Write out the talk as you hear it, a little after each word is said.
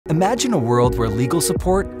Imagine a world where legal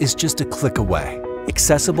support is just a click away,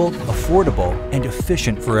 accessible, affordable, and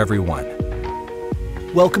efficient for everyone.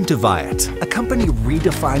 Welcome to VAIOT, a company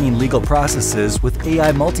redefining legal processes with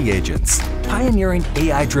AI multi-agents, pioneering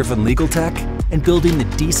AI-driven legal tech, and building the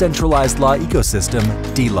Decentralized Law Ecosystem,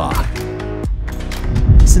 DeLaw.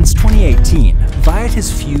 Since 2018, VAIOT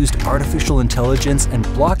has fused artificial intelligence and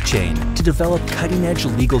blockchain to develop cutting-edge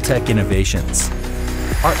legal tech innovations.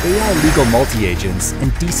 Our AI legal multi-agents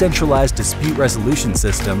and Decentralized Dispute Resolution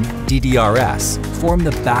System, DDRS, form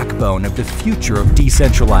the backbone of the future of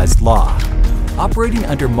decentralized law. Operating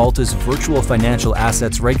under Malta's Virtual Financial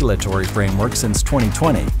Assets Regulatory Framework since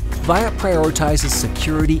 2020, VAIOT prioritizes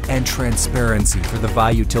security and transparency for the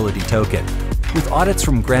VAI utility token. With audits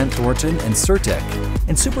from Grant Thornton and CertiK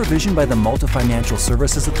and supervision by the Malta Financial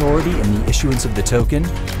Services Authority in the issuance of the token,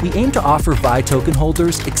 we aim to offer VAI token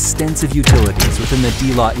holders extensive utilities within the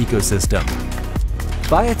DeLaw ecosystem.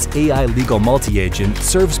 VAIOT's AI legal multi-agent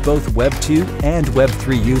serves both Web2 and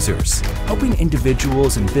Web3 users, helping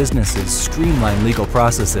individuals and businesses streamline legal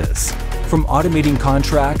processes. From automating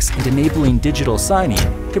contracts and enabling digital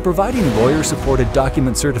signing to providing lawyer-supported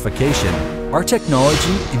document certification, our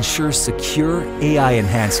technology ensures secure,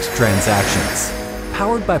 AI-enhanced transactions.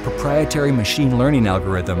 Powered by proprietary machine learning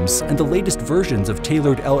algorithms and the latest versions of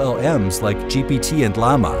tailored LLMs like GPT and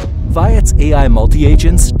Llama, VAIOT's AI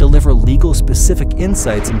multi-agents deliver legal-specific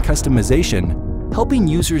insights and customization, helping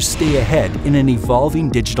users stay ahead in an evolving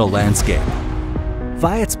digital landscape.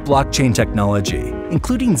 VAIOT's blockchain technology,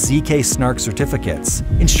 including ZK SNARK certificates,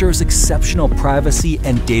 ensures exceptional privacy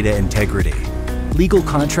and data integrity. Legal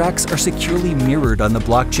contracts are securely mirrored on the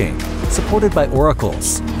blockchain, supported by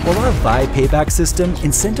oracles, while our VAI Payback system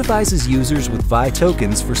incentivizes users with VAI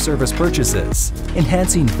tokens for service purchases,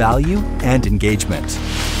 enhancing value and engagement.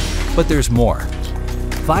 But there's more.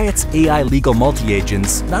 VAIOT's AI legal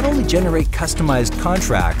multi-agents not only generate customized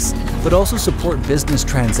contracts, but also support business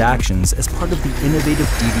transactions as part of the innovative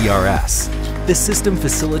DDRS. This system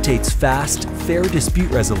facilitates fast, fair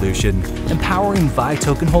dispute resolution, empowering VAI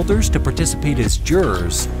token holders to participate as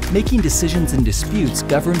jurors, making decisions in disputes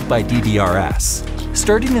governed by DDRS.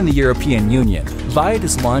 Starting in the European Union, VAIOT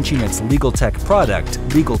is launching its legal tech product,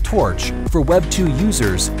 LegalTorch, for Web2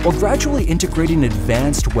 users while gradually integrating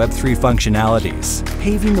advanced Web3 functionalities,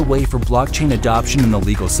 paving the way for blockchain adoption in the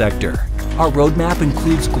legal sector. Our roadmap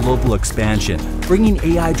includes global expansion, bringing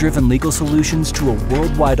AI-driven legal solutions to a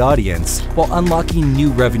worldwide audience while unlocking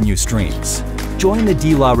new revenue streams. Join the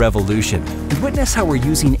DeLaw revolution and witness how we're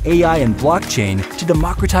using AI and blockchain to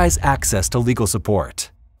democratize access to legal support.